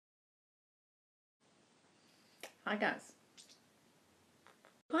Hi, guys.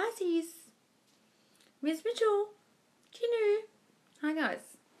 Pisces. Miss Mitchell. Ginu. Hi, guys.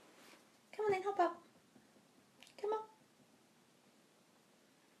 Come on then, hop up. Come on.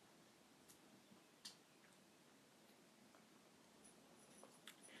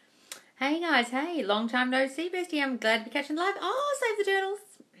 Hey, guys. Hey, long time no see, bestie. I'm glad to be catching live. Oh, save the turtles.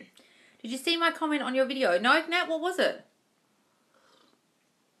 Did you see my comment on your video? No, Nat, what was it?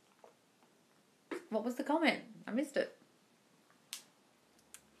 What was the comment? I missed it.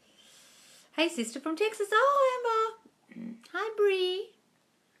 Hey, sister from Texas. Oh, Amber. Hi, Bree.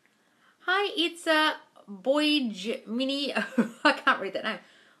 Hi, it's Boyge Mini. I can't read that name.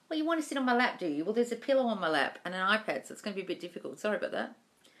 Well, you want to sit on my lap, do you? Well, there's a pillow on my lap and an iPad, so it's going to be a bit difficult. Sorry about that.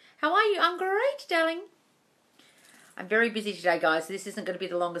 How are you? I'm great, darling. I'm very busy today, guys. So this isn't going to be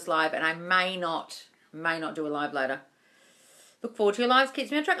the longest live, and I may not do a live later. Look forward to your lives. Keeps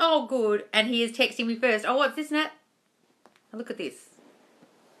me on track. Oh, good. And he is texting me first. Oh, what's this, Nat? Oh, look at this.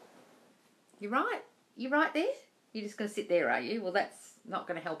 You're right. You're right there. You're just going to sit there, are you? Well, that's not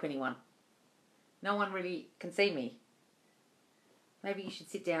going to help anyone. No one really can see me. Maybe you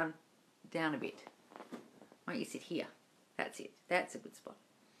should sit down a bit. Why don't you sit here? That's it. That's a good spot.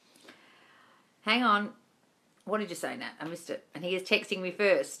 Hang on. What did you say, Nat? I missed it. And he is texting me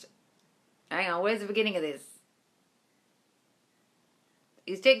first. Hang on. Where's the beginning of this?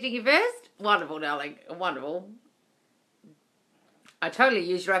 He's texting you first? Wonderful, darling. Wonderful. I totally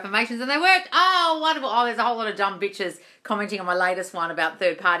used your affirmations and they worked. Oh, wonderful. Oh, there's a whole lot of dumb bitches commenting on my latest one about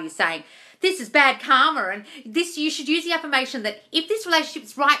third parties saying, this is bad karma and this, you should use the affirmation that if this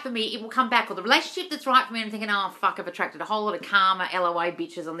relationship's right for me, it will come back. Or the relationship that's right for me, I'm thinking, oh, fuck, I've attracted a whole lot of karma, LOA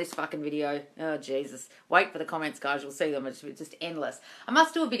bitches on this fucking video. Oh, Jesus. Wait for the comments, guys. You'll see them. It's just endless. I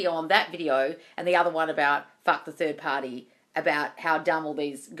must do a video on that video and the other one about fuck the third party, about how dumb all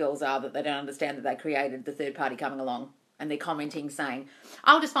these girls are that they don't understand that they created the third party coming along. And they're commenting saying,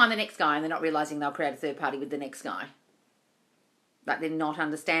 I'll just find the next guy, and they're not realising they'll create a third party with the next guy. Like they're not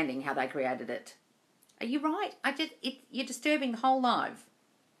understanding how they created it. Are you right? You're disturbing the whole live.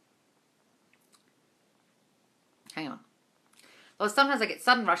 Hang on. Well, sometimes I get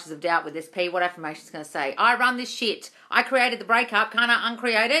sudden rushes of doubt with SP. What affirmation is going to say? I run this shit. I created the breakup. Can't I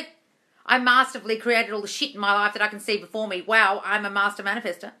uncreate it? I masterfully created all the shit in my life that I can see before me. Wow, I'm a master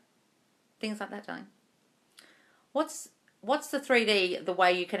manifester. Things like that, darling. What's the 3D, the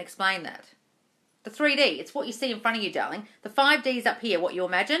way you can explain that? The 3D, it's what you see in front of you, darling. The 5D is up here, what you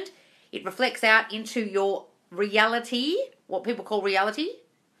imagined. It reflects out into your reality, what people call reality.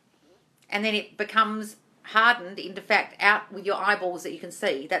 And then it becomes hardened into fact out with your eyeballs that you can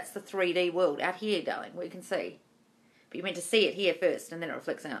see. That's the 3D world, out here, darling, what you can see. But you're meant to see it here first, and then it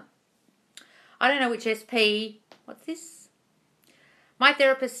reflects out. I don't know which SP, what's this? My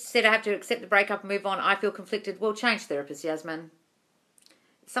therapist said I have to accept the breakup and move on. I feel conflicted. Well, change therapist, Yasmin.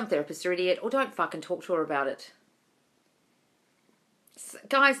 Some therapists are idiot. Or don't fucking talk to her about it.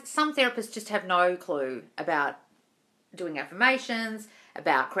 Guys, some therapists just have no clue about doing affirmations,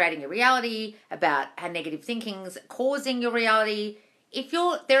 about creating a reality, about how negative thinking's causing your reality. If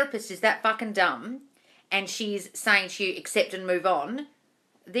your therapist is that fucking dumb and she's saying to you, accept and move on,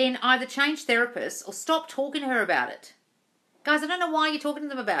 then either change therapists or stop talking to her about it. Guys, I don't know why you're talking to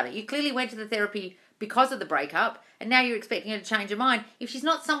them about it. You clearly went to the therapy because of the breakup, and now you're expecting her to change her mind. If she's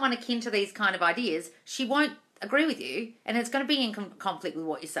not someone akin to these kind of ideas, she won't agree with you, and it's going to be in conflict with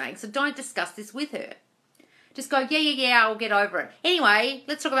what you're saying. So don't discuss this with her. Just go, yeah, I'll get over it. Anyway,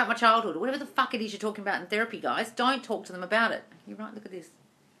 let's talk about my childhood, or whatever the fuck it is you're talking about in therapy, guys. Don't talk to them about it. You're right, look at this.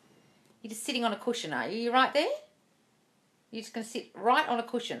 You're just sitting on a cushion, are you? You're right there? You're just going to sit right on a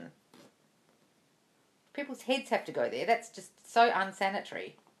cushion. People's heads have to go there. That's just so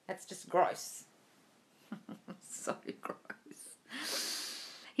unsanitary. That's just gross. So gross.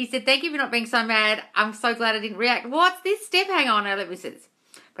 He said, thank you for not being so mad. I'm so glad I didn't react. What's this step? Hang on. Let me see.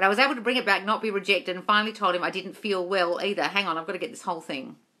 But I was able to bring it back, not be rejected, and finally told him I didn't feel well either. Hang on. I've got to get this whole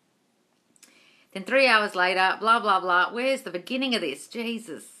thing. Then 3 hours later, blah, blah, blah. Where's the beginning of this?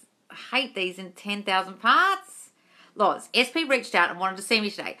 Jesus. I hate these in 10,000 parts. Loz, SP reached out and wanted to see me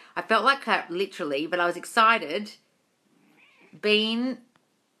today. I felt like crap, literally, but I was excited.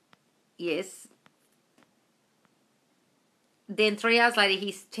 Yes. Then 3 hours later,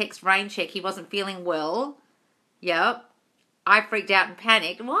 he texted rain check. He wasn't feeling well. Yep. I freaked out and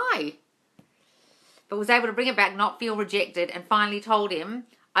panicked. Why? But was able to bring it back, not feel rejected, and finally told him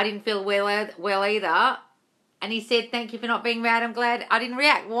I didn't feel well either. And he said, thank you for not being mad. I'm glad I didn't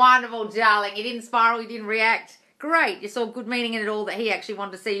react. Wonderful, darling. You didn't spiral. You didn't react. Great. You saw good meaning in it all that he actually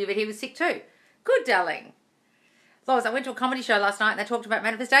wanted to see you, but he was sick too. Good, darling. Lois, I went to a comedy show last night and they talked about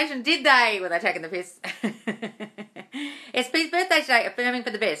manifestation. Did they? Were they taking the piss? SP's birthday today, affirming for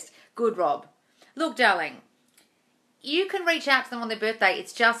the best. Good, Rob. Look, darling, you can reach out to them on their birthday.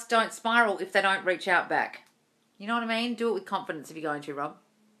 It's just don't spiral if they don't reach out back. You know what I mean? Do it with confidence if you're going to, Rob.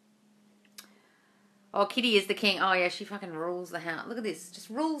 Oh, Kitty is the king. Oh, yeah, she fucking rules the house. Look at this. Just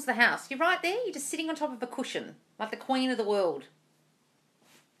rules the house. You're right there. You're just sitting on top of a cushion like the queen of the world.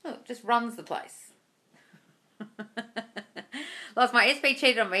 Look, just runs the place. Lost my SP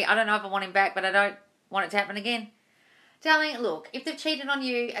cheated on me. I don't know if I want him back, but I don't want it to happen again. Darling, look, if they've cheated on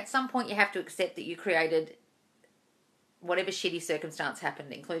you, at some point you have to accept that you created whatever shitty circumstance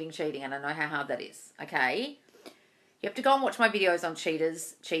happened, including cheating, and I know how hard that is, okay? You have to go and watch my videos on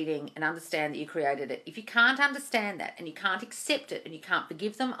cheating, and understand that you created it. If you can't understand that, and you can't accept it, and you can't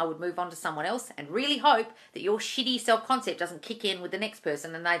forgive them, I would move on to someone else and really hope that your shitty self-concept doesn't kick in with the next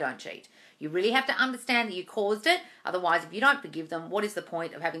person and they don't cheat. You really have to understand that you caused it. Otherwise, if you don't forgive them, what is the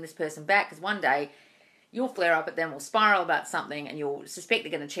point of having this person back? Because one day you'll flare up at them or spiral about something and you'll suspect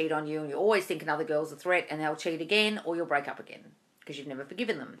they're going to cheat on you, and you always think another girl's a threat and they'll cheat again, or you'll break up again because you've never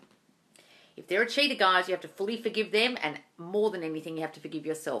forgiven them. If they're a cheater, guys, you have to fully forgive them, and more than anything, you have to forgive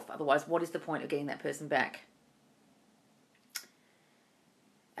yourself. Otherwise, what is the point of getting that person back?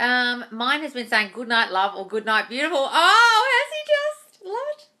 Mine has been saying good night, love, or good night, beautiful. Oh, has he just? Love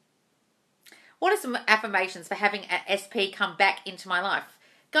it. What are some affirmations for having an SP come back into my life?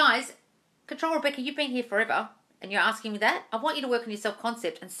 Guys, Control Rebecca, you've been here forever, and you're asking me that. I want you to work on your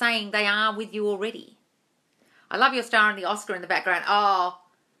self-concept and saying they are with you already. I love your star and the Oscar in the background. Oh,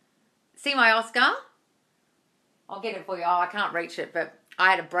 see my Oscar? I'll get it for you. Oh, I can't reach it, but I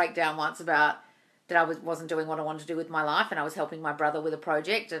had a breakdown once about that I wasn't doing what I wanted to do with my life, and I was helping my brother with a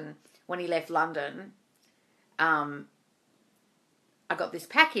project, and when he left London, I got this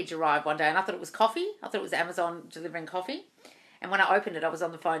package arrive one day, and I thought it was coffee. I thought it was Amazon delivering coffee. And when I opened it, I was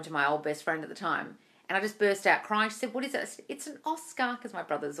on the phone to my old best friend at the time, and I just burst out crying. She said, "What is it?" It's an Oscar, because my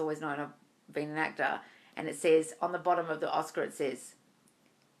brother's always known I've been an actor. And it says, on the bottom of the Oscar, it says,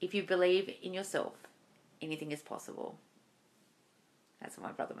 "If you believe in yourself, anything is possible." That's what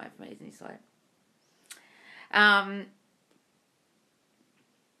my brother made for me, isn't he sweet?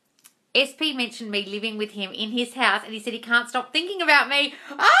 SP mentioned me living with him in his house, and he said he can't stop thinking about me.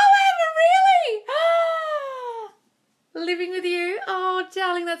 Oh, Emma, really? Living with you? Oh,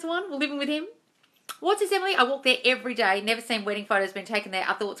 darling, that's wonderful. Living with him. What's this, Emily? I walk there every day. Never seen wedding photos been taken there.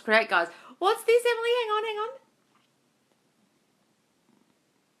 Our thoughts create, guys. What's this, Emily? Hang on.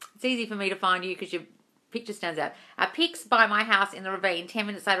 It's easy for me to find you because your picture stands out. Pics by my house in the ravine. 10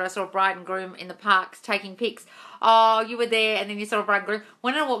 minutes later, I saw a bride and groom in the parks taking pics. Oh, you were there, and then you saw a bride and groom.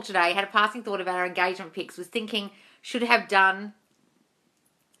 When I walked today, had a passing thought about our engagement pics. Was thinking, should have done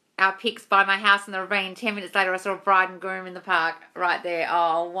our pics by my house in the ravine. 10 minutes later, I saw a bride and groom in the park right there.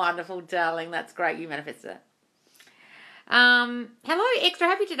 Oh, wonderful, darling. That's great. You manifested it. Hello, extra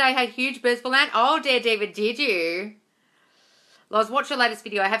happy today. Had huge burst for land. Oh, Daredevil, did you? Loz, watch your latest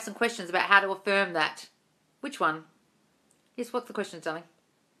video. I have some questions about how to affirm that. Which one? Yes, what's the question, darling?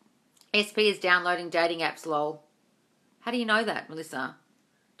 SP is downloading dating apps, lol. How do you know that, Melissa?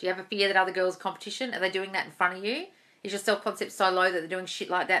 Do you have a fear that other girls' competition? Are they doing that in front of you? Is your self-concept so low that they're doing shit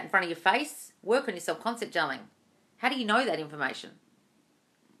like that in front of your face? Work on your self-concept, darling. How do you know that information?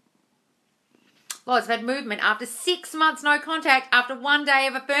 Loz, I've had movement after 6 months no contact, after 1 day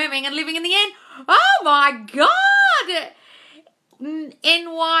of affirming and living in the end. Oh my God!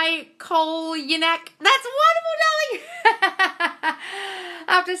 NY Cole Yanak. That's wonderful, darling.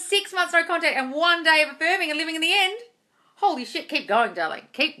 After 6 months no contact and 1 day of affirming and living in the end. Holy shit, keep going, darling.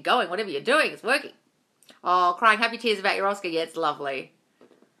 Keep going, whatever you're doing, it's working. Oh, crying happy tears about your Oscar. Yeah, it's lovely.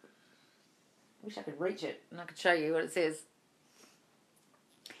 I wish I could reach it and I could show you what it says.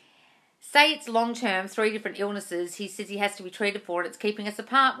 Say it's long-term, 3 different illnesses. He says he has to be treated for it. It's keeping us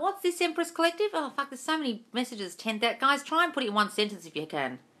apart. What's this, Empress Collective? Oh, fuck, there's so many messages. 10,000. Guys, try and put it in one sentence if you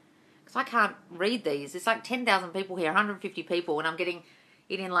can. Because I can't read these. There's like 10,000 people here, 150 people, and I'm getting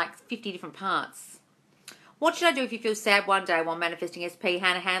it in like 50 different parts. What should I do if you feel sad one day while manifesting SP?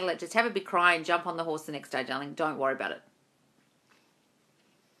 How to handle it? Just have a big cry and jump on the horse the next day, darling. Don't worry about it.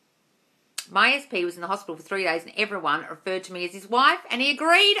 My SP was in the hospital for 3 days and everyone referred to me as his wife, and he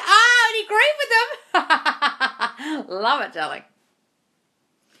agreed. And he agreed with them. Love it, darling.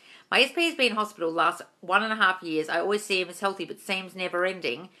 My SP has been in hospital the last 1.5 years. I always see him as healthy, but seems never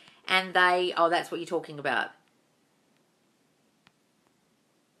ending. And that's what you're talking about.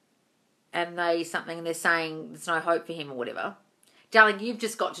 And they're saying there's no hope for him or whatever. Darling, you've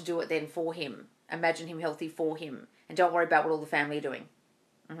just got to do it then for him. Imagine him healthy for him. And don't worry about what all the family are doing.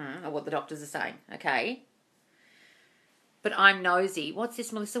 Or what the doctors are saying, okay? But I'm nosy. What's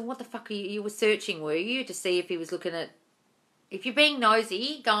this, Melissa? What the fuck are you were searching, were you? To see if he was looking at If you're being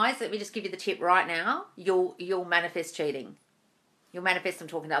nosy, guys, let me just give you the tip right now. You'll manifest cheating. You'll manifest them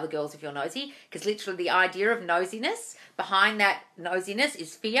talking to other girls if you're nosy, because literally the idea of nosiness, behind that nosiness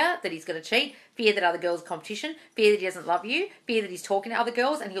is fear that he's going to cheat, fear that other girls are competition, fear that he doesn't love you, fear that he's talking to other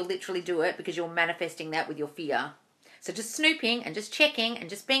girls, and he'll literally do it because you're manifesting that with your fear. So just snooping and just checking and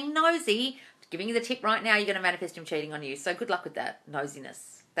just being nosy, giving you the tip right now, you're going to manifest him cheating on you. So good luck with that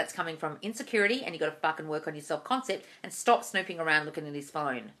nosiness. That's coming from insecurity, and you've got to fucking work on your self-concept and stop snooping around looking at his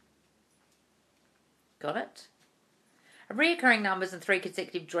phone. Got it? Reoccurring numbers and 3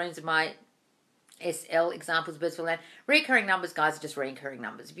 consecutive dreams of my SL examples, birds for land. Reoccurring numbers, guys, are just reoccurring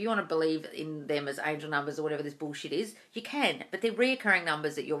numbers. If you want to believe in them as angel numbers or whatever this bullshit is, you can. But they're reoccurring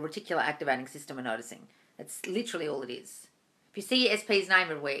numbers that your reticular activating system are noticing. That's literally all it is. If you see your SP's name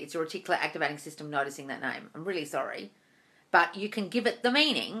everywhere, it's your reticular activating system noticing that name. I'm really sorry. But you can give it the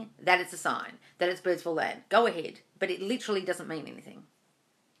meaning that it's a sign, that it's birds for land. Go ahead. But it literally doesn't mean anything.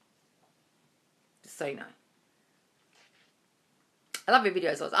 Just so you know. I love your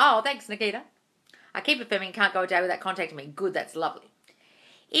videos. Oh, thanks, Nikita. I keep affirming can't go a day without contacting me. Good, that's lovely.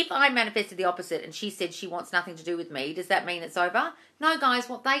 If I manifested the opposite and she said she wants nothing to do with me, does that mean it's over? No, guys,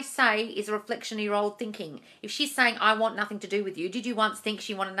 what they say is a reflection of your old thinking. If she's saying, I want nothing to do with you, did you once think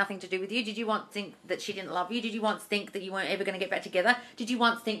she wanted nothing to do with you? Did you once think that she didn't love you? Did you once think that you weren't ever going to get back together? Did you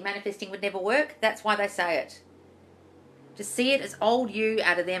once think manifesting would never work? That's why they say it. Just see it as old you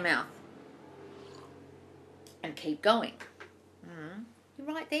out of their mouth. And keep going.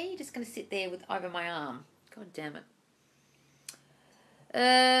 You're right there. You're just going to sit there with over my arm. God damn it.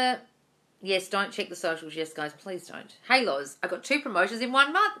 Yes, don't check the socials. Yes, guys, please don't. Hey, Loz, I got 2 promotions in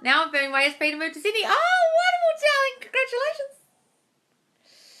 1 month. Now I'm burning my SP to move to Sydney. Oh, wonderful, darling. Congratulations.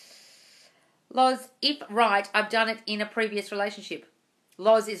 Loz, if right, I've done it in a previous relationship.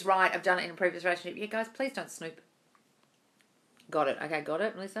 Loz is right. I've done it in a previous relationship. Yeah, guys, please don't snoop. Got it. Okay, got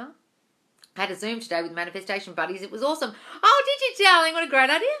it, Melissa. I had a Zoom today with manifestation buddies. It was awesome. Oh, did you, darling? What a great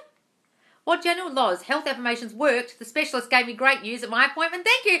idea. What general laws? Health affirmations worked. The specialist gave me great news at my appointment.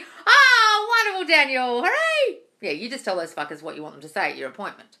 Thank you. Oh, wonderful, Daniel. Hooray. Yeah, you just tell those fuckers what you want them to say at your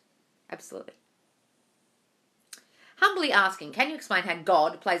appointment. Absolutely. Humbly asking, can you explain how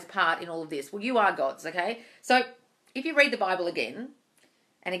God plays a part in all of this? Well, you are gods, okay? So if you read the Bible again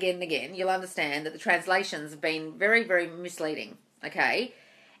and again and again, you'll understand that the translations have been very, very misleading, okay?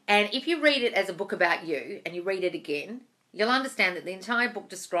 And if you read it as a book about you and you read it again, you'll understand that the entire book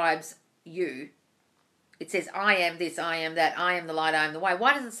describes you. It says, I am this, I am that, I am the light, I am the way.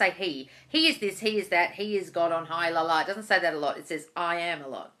 Why does it say he? He is this, he is that, he is God on high, la la. It doesn't say that a lot. It says, I am a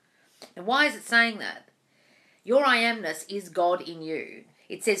lot. And why is it saying that? Your I amness is God in you.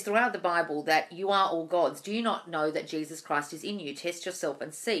 It says throughout the Bible that you are all gods. Do you not know that Jesus Christ is in you? Test yourself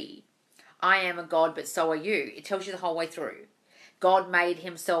and see. I am a God, but so are you. It tells you the whole way through. God made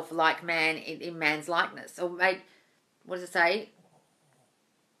himself like man in man's likeness. Or made, what does it say?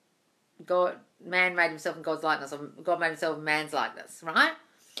 Man made himself in God's likeness, or God made himself in man's likeness, right?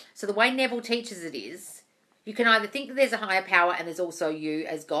 So the way Neville teaches it is, you can either think that there's a higher power and there's also you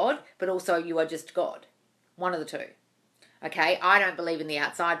as God, but also you are just God. One of the two. Okay, I don't believe in the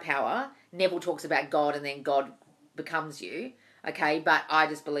outside power. Neville talks about God and then God becomes you. Okay, but I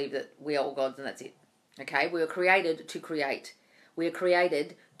just believe that we are all gods and that's it. Okay, we were created to create. We are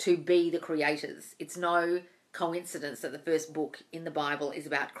created to be the creators. It's no coincidence that the first book in the Bible is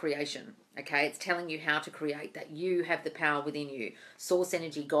about creation. Okay, it's telling you how to create, that you have the power within you. Source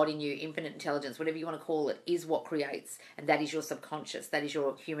energy, God in you, infinite intelligence, whatever you want to call it, is what creates. And that is your subconscious. That is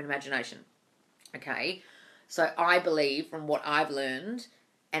your human imagination. Okay, so I believe from what I've learned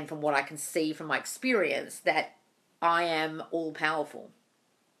and from what I can see from my experience that I am all powerful.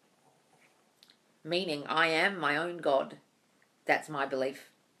 Meaning I am my own God. That's my belief.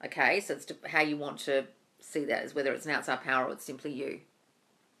 Okay, so it's how you want to see that, is whether it's an outside power or it's simply you.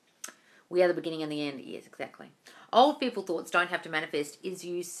 We are the beginning and the end. Yes, exactly. Old fearful thoughts don't have to manifest. Is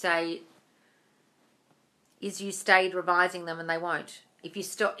you stayed revising them and they won't. If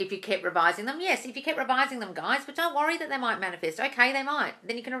you kept revising them, yes. If you kept revising them, guys, but don't worry that they might manifest. Okay, they might.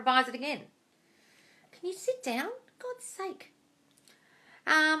 Then you can revise it again. Can you sit down? God's sake.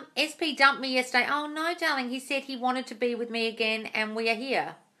 SP dumped me yesterday. Oh, no, darling. He said he wanted to be with me again and we are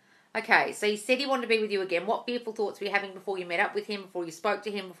here. Okay, so he said he wanted to be with you again. What fearful thoughts were you having before you met up with him, before you spoke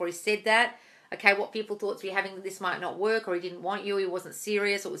to him, before he said that? Okay, what fearful thoughts were you having that this might not work, or he didn't want you, or he wasn't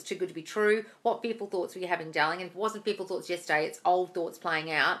serious, or it was too good to be true? What fearful thoughts were you having, darling? And if it wasn't fearful thoughts yesterday, it's old thoughts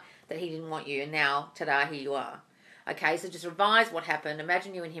playing out that he didn't want you, and now, ta-da, here you are. Okay, so just revise what happened.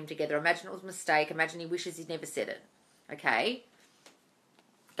 Imagine you and him together. Imagine it was a mistake. Imagine he wishes he'd never said it. Okay?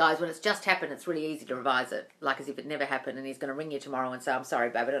 Guys, when it's just happened, it's really easy to revise it, like as if it never happened, and he's going to ring you tomorrow and say, I'm sorry,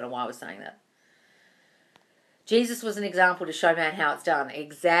 babe, I don't know why I was saying that. Jesus was an example to show man how it's done.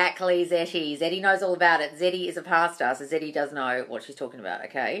 Exactly, Zetty. Zetty knows all about it. Zetty is a pastor, so Zetty does know what she's talking about,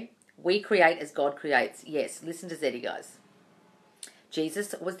 okay? We create as God creates. Yes, listen to Zetty, guys.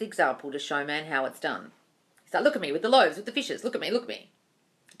 Jesus was the example to show man how it's done. He's like, look at me with the loaves, with the fishes. Look at me, look at me.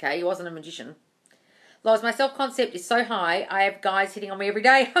 Okay, he wasn't a magician. Loz, my self-concept is so high, I have guys hitting on me every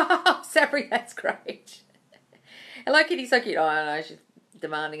day. Sabri, that's great. Hello, Kitty, so cute. Oh, I know, she's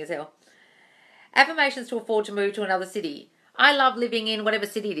demanding as hell. Affirmations to afford to move to another city. I love living in whatever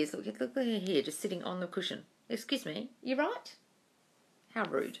city it is. Look here, just sitting on the cushion. Excuse me, you right? How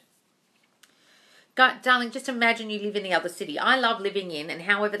rude. Darling, just imagine you live in the other city. I love living in, and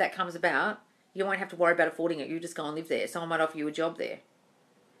however that comes about, you won't have to worry about affording it. You just go and live there. Someone might offer you a job there.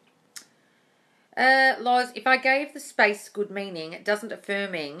 Loz, if I gave the space good meaning, doesn't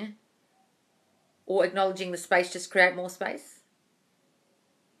affirming or acknowledging the space just create more space?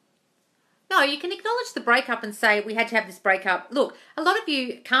 No, you can acknowledge the breakup and say, we had to have this breakup. Look, a lot of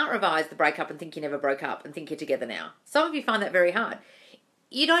you can't revise the breakup and think you never broke up and think you're together now. Some of you find that very hard.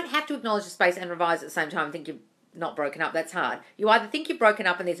 You don't have to acknowledge the space and revise at the same time and think you're not broken up. That's hard. You either think you're broken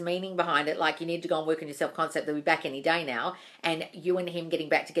up and there's meaning behind it, like you need to go and work on your self-concept, they'll be back any day now, and you and him getting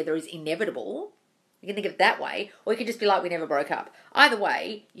back together is inevitable. You can think of it that way, or you can just be like, we never broke up. Either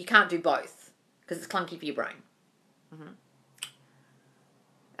way, you can't do both because it's clunky for your brain.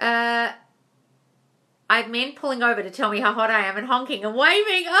 I have men pulling over to tell me how hot I am and honking and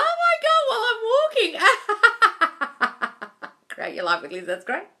waving. Oh my God, while I'm walking. Create your life with Liz, that's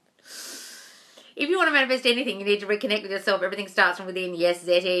great. If you want to manifest anything, you need to reconnect with yourself. Everything starts from within. Yes,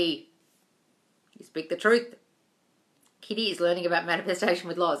 Zetty. You speak the truth. Kitty is learning about manifestation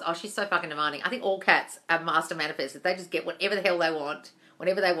with Loz. Oh, she's so fucking demanding. I think all cats are master manifestors. They just get whatever the hell they want,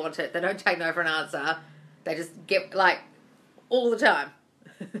 whenever they want it. They don't take no for an answer. They just get, like, all the time.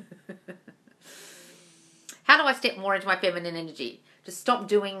 How do I step more into my feminine energy? Just stop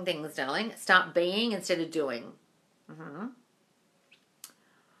doing things, darling. Start being instead of doing.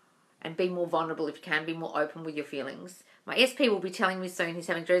 And be more vulnerable if you can. Be more open with your feelings. My SP will be telling me soon he's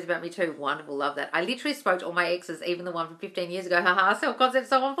having dreams about me too. Wonderful, love that. I literally spoke to all my exes, even the one from 15 years ago. Haha, self-concept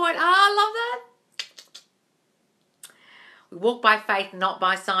so on point. I love that. We walk by faith, not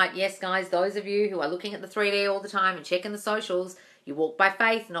by sight. Yes, guys, those of you who are looking at the 3D all the time and checking the socials, you walk by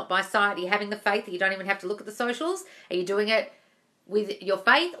faith, not by sight. Are you having the faith that you don't even have to look at the socials? Are you doing it with your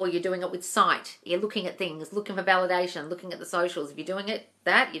faith, or you're doing it with sight? You're looking at things, looking for validation, looking at the socials. If you're doing it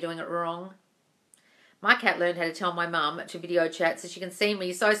you're doing it wrong. My cat learned how to tell my mum to video chat so she can see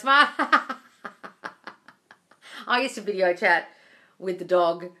me. So smart. I used to video chat with the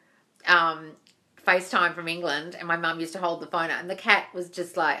dog, FaceTime from England, and my mum used to hold the phone out, and the cat was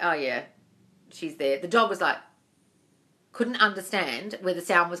just like, oh yeah, she's there. The dog was like, couldn't understand where the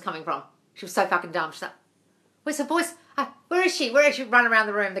sound was coming from. She was so fucking dumb. She's like, where's her voice? Where is she? Where is she? Run around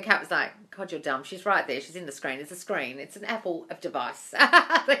the room. The cat was like, God, you're dumb. She's right there. She's in the screen. It's a screen. It's an Apple of device.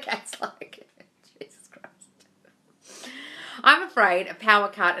 The cat's like, Jesus Christ. I'm afraid of power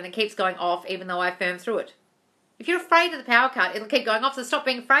cut and it keeps going off even though I affirm through it. If you're afraid of the power cut, it'll keep going off, so stop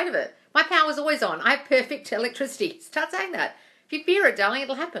being afraid of it. My power's always on. I have perfect electricity. Start saying that. If you fear it, darling,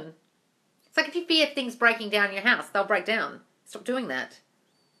 it'll happen. It's like if you fear things breaking down your house, they'll break down. Stop doing that.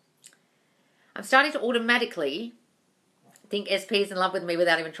 I'm starting to automatically think SP is in love with me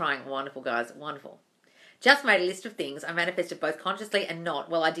without even trying. Wonderful, guys. Wonderful. Just made a list of things I manifested both consciously and not.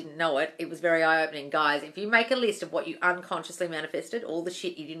 Well, I didn't know it. It was very eye-opening. Guys, if you make a list of what you unconsciously manifested, all the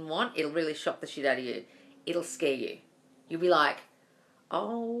shit you didn't want, it'll really shock the shit out of you. It'll scare you. You'll be like,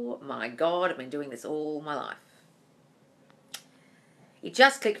 oh my God, I've been doing this all my life. It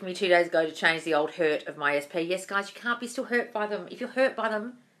just clicked for me 2 days ago to change the old hurt of my SP. Yes, guys, you can't be still hurt by them. If you're hurt by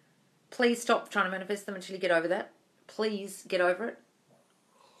them, please stop trying to manifest them until you get over that. Please get over it.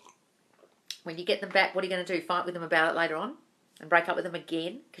 When you get them back, what are you going to do? Fight with them about it later on? And break up with them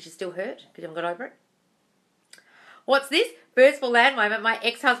again because you're still hurt? Because you haven't got over it? What's this? Birds for land moment. My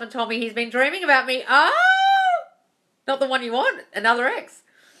ex-husband told me he's been dreaming about me. Oh! Not the one you want. Another ex.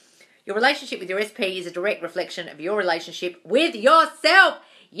 Your relationship with your SP is a direct reflection of your relationship with yourself.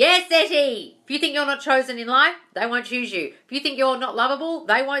 Yes, Etty. If you think you're not chosen in life, they won't choose you. If you think you're not lovable,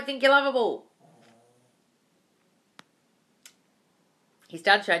 they won't think you're lovable. He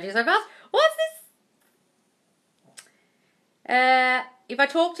started changing so fast. What's this? If I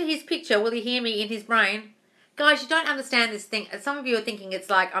talk to his picture, will he hear me in his brain? Guys, you don't understand this thing. Some of you are thinking it's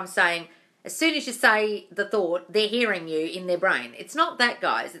like I'm saying, As soon as you say the thought, they're hearing you in their brain. It's not that,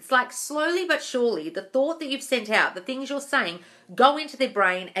 guys. It's like slowly but surely, the thought that you've sent out, the things you're saying, go into their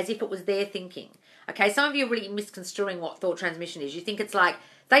brain as if it was their thinking. Okay, some of you are really misconstruing what thought transmission is. You think it's like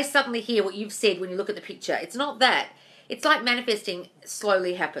they suddenly hear what you've said when you look at the picture. It's not that. It's like manifesting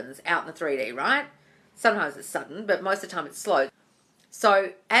slowly happens out in the 3D, right? Sometimes it's sudden, but most of the time it's slow.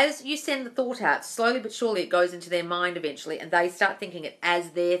 So as you send the thought out, slowly but surely it goes into their mind eventually, and they start thinking it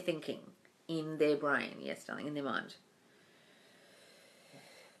as they're thinking in their brain. Yes, darling, in their mind.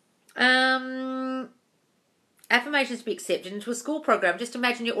 Affirmations to be accepted into a school program. Just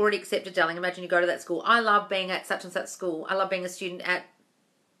imagine you're already accepted, darling. Imagine you go to that school. I love being at such and such school. I love being a student at...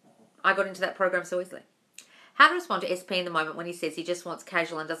 I got into that program so easily. How to respond to SP in the moment when he says he just wants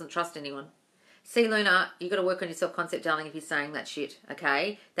casual and doesn't trust anyone. See, Luna, you got to work on your self-concept, darling, if you're saying that shit,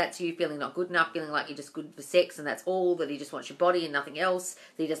 okay? That's you feeling not good enough, feeling like you're just good for sex, and that's all, that he just wants your body and nothing else,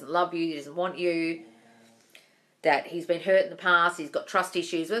 that he doesn't love you, he doesn't want you, that he's been hurt in the past, he's got trust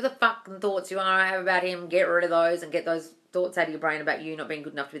issues. Whatever the fucking thoughts you want to have about him, get rid of those and get those thoughts out of your brain about you not being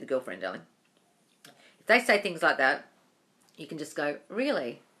good enough to be the girlfriend, darling. If they say things like that, you can just go,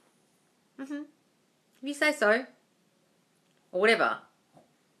 really? Mm-hmm. If you say so, or whatever,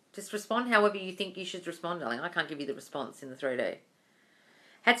 just respond however you think you should respond, darling. I can't give you the response in the 3D.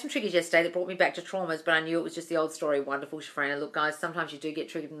 Had some triggers yesterday that brought me back to traumas, but I knew it was just the old story. Wonderful, Shafrana. Look, guys, sometimes you do get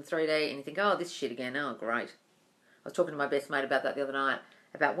triggered in the 3D and you think, oh, this shit again. Oh, great. I was talking to my best mate about that the other night,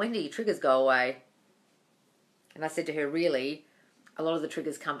 about when do your triggers go away? And I said to her, really, a lot of the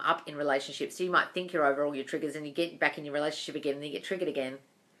triggers come up in relationships. So you might think you're over all your triggers and you get back in your relationship again and you get triggered again.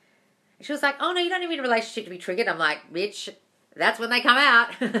 And she was like, oh, no, you don't need a relationship to be triggered. I'm like, bitch, that's when they come out.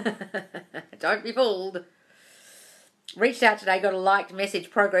 Don't be fooled. Reached out today, got a liked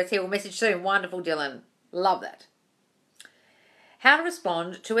message, progress here, will message soon. Wonderful, Dylan. Love that. How to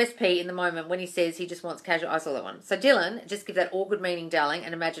respond to SP in the moment when he says he just wants casual. I saw that one. So Dylan, just give that all good meaning, darling,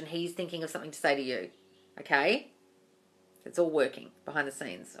 and imagine he's thinking of something to say to you. Okay? It's all working behind the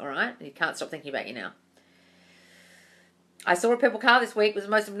scenes, all right? And you can't stop thinking about you now. I saw a purple car this week. It was the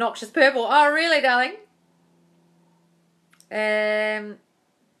most obnoxious purple. Oh, really, darling?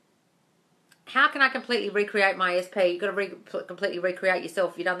 How can I completely recreate my SP? You've got to completely recreate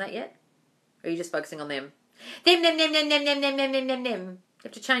yourself. Have you done that yet? Or are you just focusing on them? Them. You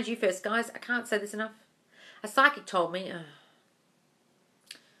have to change you first, guys. I can't say this enough. A psychic told me...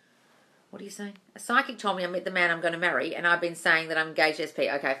 what are you saying? A psychic told me I met the man I'm going to marry, and I've been saying that I'm engaged to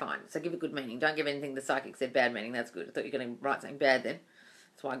SP. Okay, fine. So give a good meaning. Don't give anything the psychic said bad meaning. That's good. I thought you were going to write something bad then.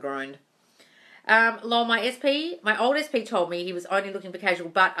 That's why I groaned. Lol, my old SP told me he was only looking for casual,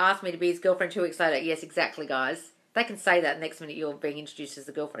 but asked me to be his girlfriend 2 weeks later. Yes, exactly, guys. They can say that next minute you're being introduced as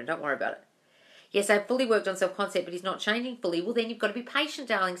the girlfriend. Don't worry about it. Yes, I've fully worked on self-concept, but he's not changing fully. Well, then you've got to be patient,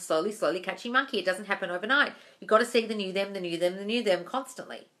 darling. Slowly catch your monkey. It doesn't happen overnight. You've got to see the new them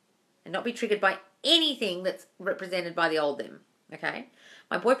constantly. And not be triggered by anything that's represented by the old them. Okay?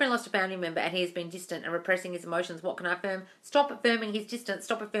 My boyfriend lost a family member and he has been distant and repressing his emotions. What can I affirm? Stop affirming his distance.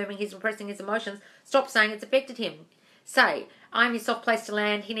 Stop affirming he's repressing his emotions. Stop saying it's affected him. Say, I'm his soft place to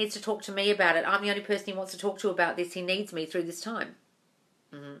land. He needs to talk to me about it. I'm the only person he wants to talk to about this. He needs me through this time.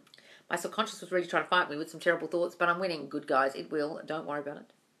 My subconscious was really trying to fight me with some terrible thoughts, but I'm winning. Good, guys. It will. Don't worry about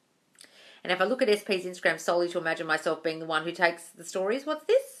it. And if I look at SP's Instagram solely to imagine myself being the one who takes the stories, what's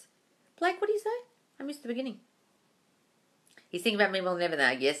this? Blake, what do you say? I missed the beginning. He's thinking about me more than ever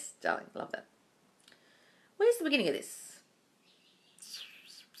now. Yes, darling. Love that. Where's the beginning of this?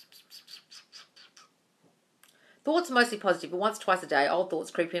 Thoughts are mostly positive, but once, twice a day, old thoughts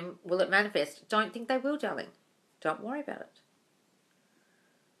creep in. Will it manifest? Don't think they will, darling. Don't worry about it.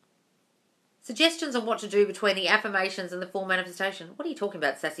 Suggestions on what to do between the affirmations and the full manifestation. What are you talking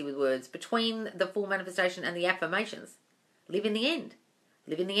about, sassy with words? Between the full manifestation and the affirmations. Live in the end.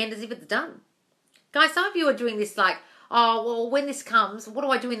 Live in the end as if it's done. Guys, some of you are doing this like, oh, well, when this comes, what do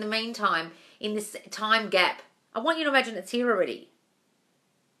I do in the meantime, in this time gap? I want you to imagine it's here already.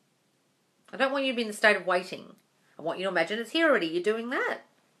 I don't want you to be in the state of waiting. I want you to imagine it's here already. You're doing that.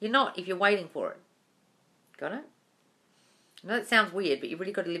 You're not if you're waiting for it. Got it? I know that sounds weird, but you've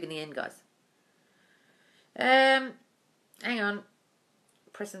really got to live in the end, guys. Hang on.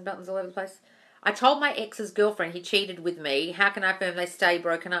 Pressing buttons all over the place. I told my ex's girlfriend he cheated with me. How can I affirm they stay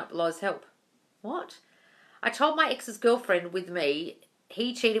broken up? Loz, help. What? I told my ex's girlfriend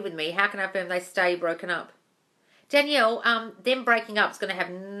he cheated with me. How can I affirm they stay broken up? Danielle, them breaking up is going to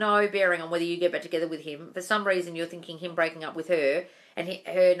have no bearing on whether you get back together with him. For some reason, you're thinking him breaking up with her and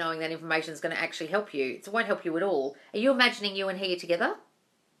her knowing that information is going to actually help you. It won't help you at all. Are you imagining you and he are together?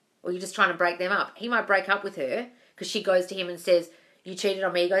 Or are you just trying to break them up? He might break up with her because she goes to him and says, You cheated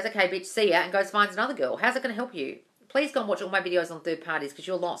on me. He goes, okay, bitch, see ya, and goes finds another girl. How's it going to help you? Please go and watch all my videos on third parties because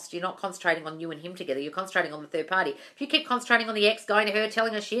you're lost. You're not concentrating on you and him together. You're concentrating on the third party. If you keep concentrating on the ex, going to her,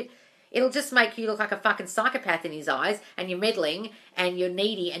 telling her shit, it'll just make you look like a fucking psychopath in his eyes, and you're meddling and you're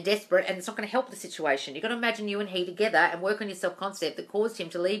needy and desperate, and it's not going to help the situation. You've got to imagine you and he together and work on your self-concept that caused him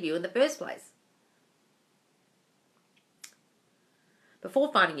to leave you in the first place.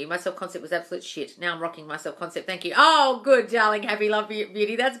 Before finding you, my self-concept was absolute shit. Now I'm rocking my self-concept. Thank you. Oh, good, darling. Happy, love,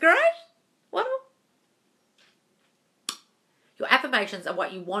 beauty. That's great. Wonderful. Your affirmations are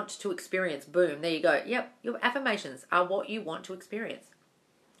what you want to experience. Boom. There you go. Yep. Your affirmations are what you want to experience.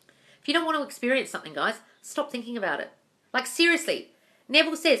 If you don't want to experience something, guys, stop thinking about it. Like, seriously.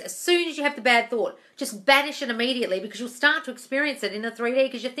 Neville says, as soon as you have the bad thought, just banish it immediately because you'll start to experience it in the 3D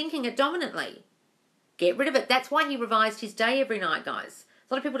because you're thinking it dominantly. Get rid of it. That's why he revised his day every night, guys.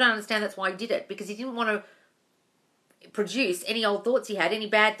 A lot of people don't understand that's why he did it, because he didn't want to produce any old thoughts he had, any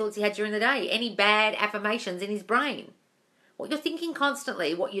bad thoughts he had during the day, any bad affirmations in his brain. What you're thinking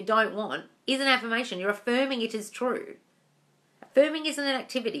constantly, what you don't want, is an affirmation. You're affirming it is true. Affirming isn't an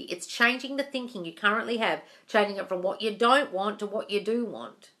activity. It's changing the thinking you currently have, changing it from what you don't want to what you do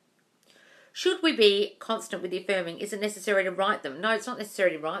want. Should we be constant with the affirming? Is it necessary to write them? No, it's not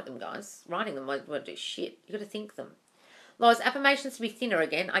necessary to write them, guys. Writing them won't do shit. You've got to think them. Lois, affirmations to be thinner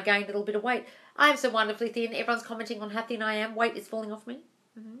again. I gained a little bit of weight. I am so wonderfully thin. Everyone's commenting on how thin I am. Weight is falling off me.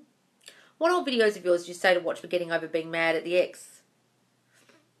 What old videos of yours do you say to watch for getting over being mad at the ex?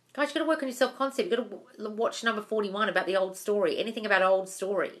 Guys, you've got to work on your self-concept. You've got to watch number 41 about the old story. Anything about old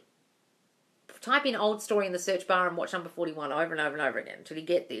story. Type in old story in the search bar and watch number 41 over and over and over again until you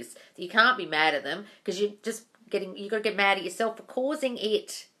get this. You can't be mad at them because you've got to get mad at yourself for causing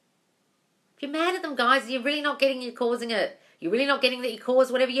it. If you're mad at them, guys, you're really not getting you're causing it. You're really not getting that you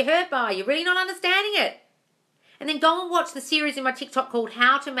caused whatever you're hurt by. You're really not understanding it. And then go and watch the series in my TikTok called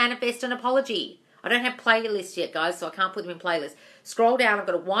How to Manifest an Apology. I don't have playlists yet, guys, so I can't put them in playlists. Scroll down. I've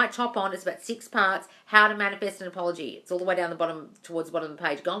got a white top on. It's about 6 parts. How to Manifest an Apology. It's all the way down the bottom, towards the bottom of the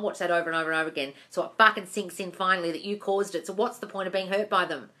page. Go and watch that over and over and over again so it fucking sinks in finally that you caused it. So what's the point of being hurt by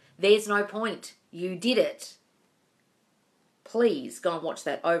them? There's no point. You did it. Please go and watch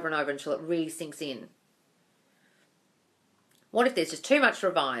that over and over until it really sinks in. What if there's just too much to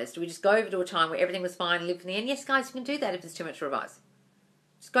revise? Do we just go over to a time where everything was fine and live from the end? Yes, guys, you can do that if there's too much to revise.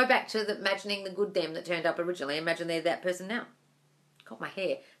 Just go back to imagining the good them that turned up originally. Imagine they're that person now. God, my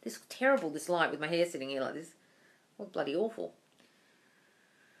hair. This is terrible, this light with my hair sitting here like this. Oh, bloody awful.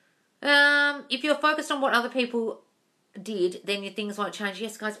 If you're focused on what other people did, then your things won't change.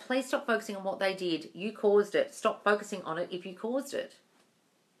 Yes, guys, please stop focusing on what they did. You caused it. Stop focusing on it if you caused it.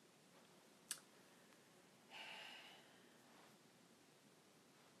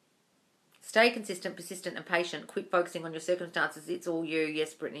 Stay consistent, persistent, and patient. Quit focusing on your circumstances. It's all you.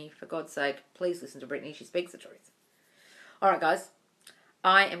 Yes, Brittany, for God's sake, please listen to Brittany. She speaks the truth. All right, guys,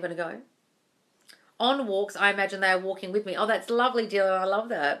 I am going to go. On walks, I imagine they are walking with me. Oh, that's lovely, Dylan. I love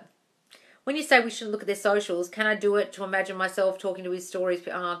that. When you say we shouldn't look at their socials, can I do it to imagine myself talking to his stories?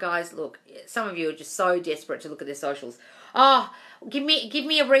 Oh, guys, look, some of you are just so desperate to look at their socials. Oh, give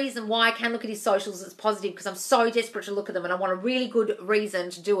me a reason why I can look at his socials that's positive, because I'm so desperate to look at them and I want a really good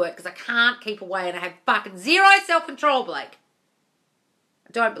reason to do it because I can't keep away and I have fucking zero self-control, Blake.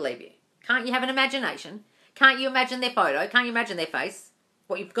 I don't believe you. Can't you have an imagination? Can't you imagine their photo? Can't you imagine their face?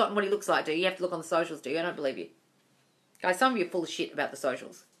 What you've forgotten what he looks like, do you? You have to look on the socials, do you? I don't believe you. Guys, some of you are full of shit about the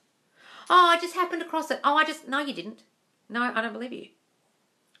socials. Oh, I just happened across it. Oh, no, you didn't. No, I don't believe you.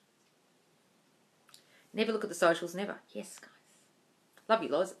 Never look at the socials, never. Yes, guys. Love you,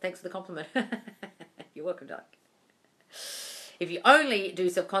 Loz. Thanks for the compliment. You're welcome, darling. If you only do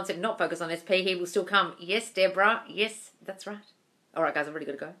self-concept, not focus on SP, he will still come. Yes, Deborah. Yes, that's right. All right, guys, I'm really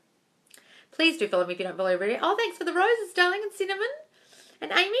good to go. Please do follow me if you don't follow already. Oh, thanks for the roses, darling, and cinnamon.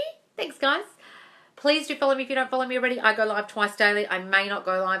 And Amy. Thanks, guys. Please do follow me if you don't follow me already. I go live twice daily. I may not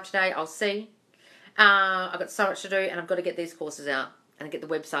go live today. I'll see. I've got so much to do, and I've got to get these courses out and get the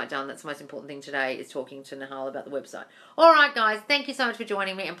website done. That's the most important thing today, is talking to Nahal about the website. All right, guys. Thank you so much for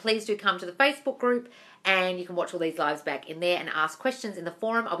joining me, and please do come to the Facebook group, and you can watch all these lives back in there and ask questions in the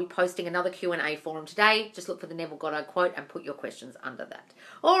forum. I'll be posting another Q&A forum today. Just look for the Neville Goddard quote and put your questions under that.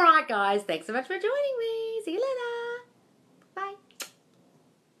 All right, guys. Thanks so much for joining me. See you later.